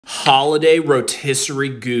Holiday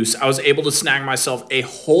rotisserie goose. I was able to snag myself a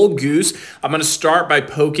whole goose. I'm going to start by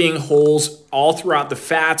poking holes all throughout the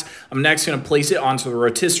fat. I'm next going to place it onto the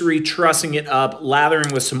rotisserie, trussing it up,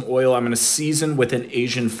 lathering with some oil. I'm going to season with an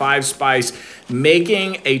Asian 5-spice,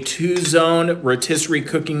 making a 2-zone rotisserie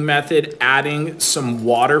cooking method, adding some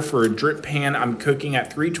water for a drip pan. I'm cooking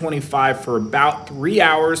at 325 for about 3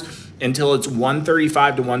 hours until it's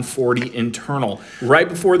 135 to 140 internal. Right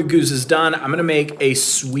before the goose is done, I'm gonna make a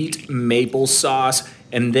sweet maple sauce,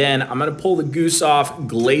 and then I'm gonna pull the goose off,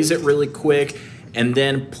 glaze it really quick, and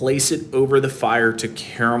then place it over the fire to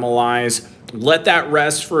caramelize. Let that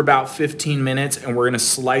rest for about 15 minutes, and we're gonna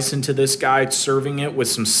slice into this guy, serving it with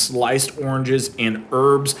some sliced oranges and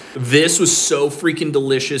herbs. This was so freaking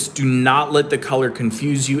delicious. Do not let the color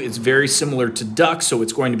confuse you. It's very similar to duck, so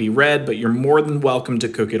it's going to be red, but you're more than welcome to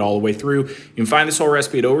cook it all the way through. You can find this whole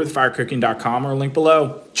recipe at overthefirecooking.com or link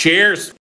below. Cheers.